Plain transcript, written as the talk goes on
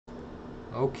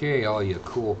Okay, all you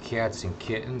cool cats and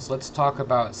kittens, let's talk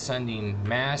about sending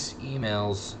mass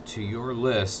emails to your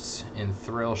lists in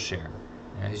ThrillShare.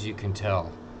 As you can tell,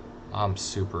 I'm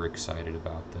super excited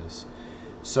about this.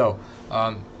 So,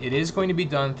 it is going to be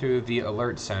done through the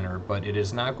Alert Center, but it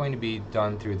is not going to be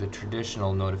done through the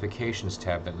traditional notifications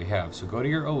tab that we have. So go to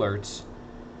your alerts,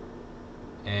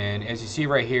 and as you see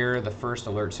right here, the first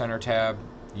Alert Center tab,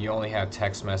 you only have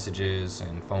text messages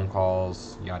and phone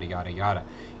calls, yada yada yada.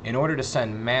 In order to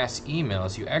send mass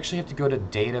emails, you actually have to go to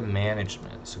data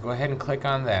management. So go ahead and click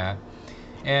on that,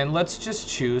 and let's just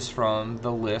choose from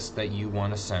the list that you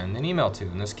want to send an email to.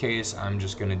 In this case, I'm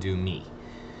just going to do me.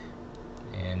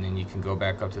 And then you can go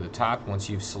back up to the top. Once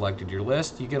you've selected your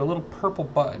list, you get a little purple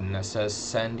button that says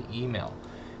send email.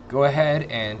 Go ahead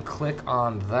and click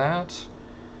on that.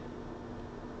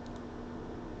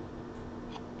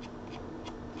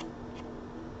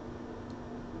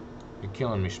 You're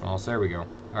killing me, Schmaltz. There we go.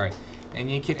 Alright,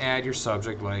 and you can add your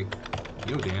subject like,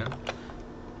 yo Dan,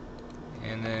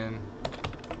 and then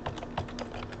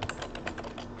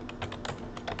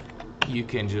you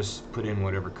can just put in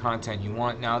whatever content you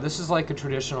want. Now this is like a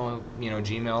traditional,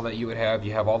 Gmail that you would have.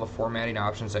 You have all the formatting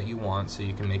options that you want, so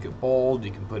you can make it bold,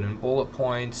 you can put in bullet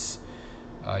points,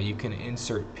 you can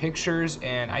insert pictures,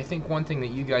 and I think one thing that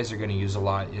you guys are going to use a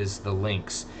lot is the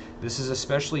links. This is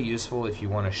especially useful if you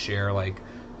want to share like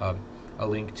a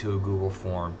link to a Google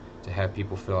form to have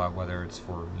people fill out, whether it's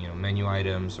for menu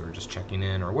items or just checking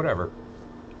in or whatever.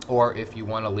 Or if you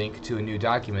want a link to a new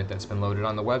document that's been loaded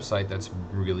on the website that's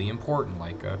really important,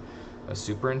 like a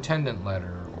superintendent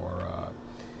letter or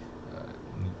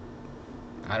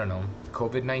I don't know,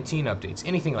 COVID-19 updates,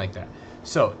 anything like that.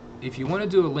 So if you want to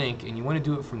do a link and you want to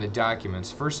do it from the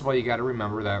documents, first of all, you got to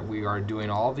remember that we are doing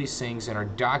all of these things in our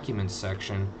documents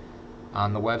section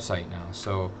on the website now.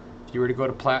 So if you were to go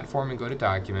to platform and go to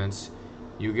documents,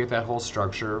 you get that whole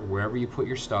structure. Wherever you put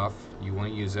your stuff, you want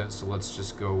to use it. So let's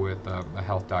just go with a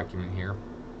health document here.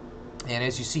 And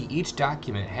as you see, each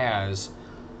document has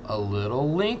a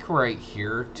little link right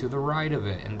here to the right of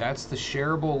it, and that's the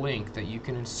shareable link that you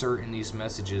can insert in these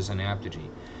messages in Apptegy.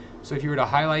 So if you were to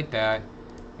highlight that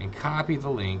and copy the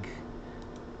link,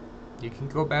 you can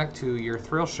go back to your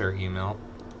ThrillShare email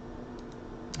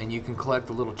and you can collect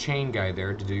the little chain guide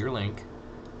there to do your link,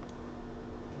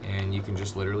 and you can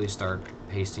just literally start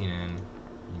pasting in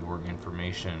your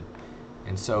information.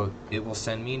 And so it will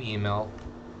send me an email,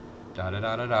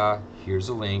 here's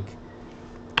a link.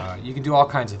 You can do all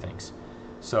kinds of things.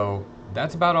 So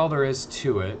that's about all there is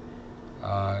to it.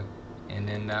 And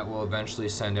then that will eventually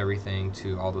send everything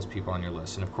to all those people on your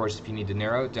list. And of course, if you need to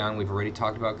narrow it down, we've already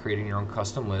talked about creating your own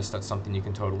custom list. That's something you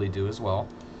can totally do as well.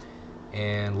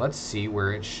 And let's see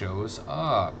where it shows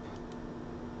up.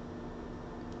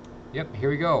 Yep, here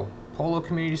we go. Polo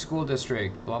Community School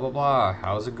District, blah, blah, blah.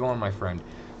 How's it going, my friend?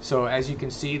 So as you can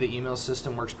see, the email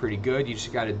system works pretty good. You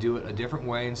just got to do it a different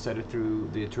way instead of through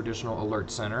the traditional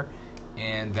alert center.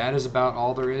 And that is about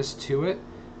all there is to it.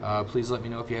 Please let me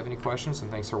know if you have any questions, and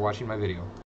thanks for watching my video.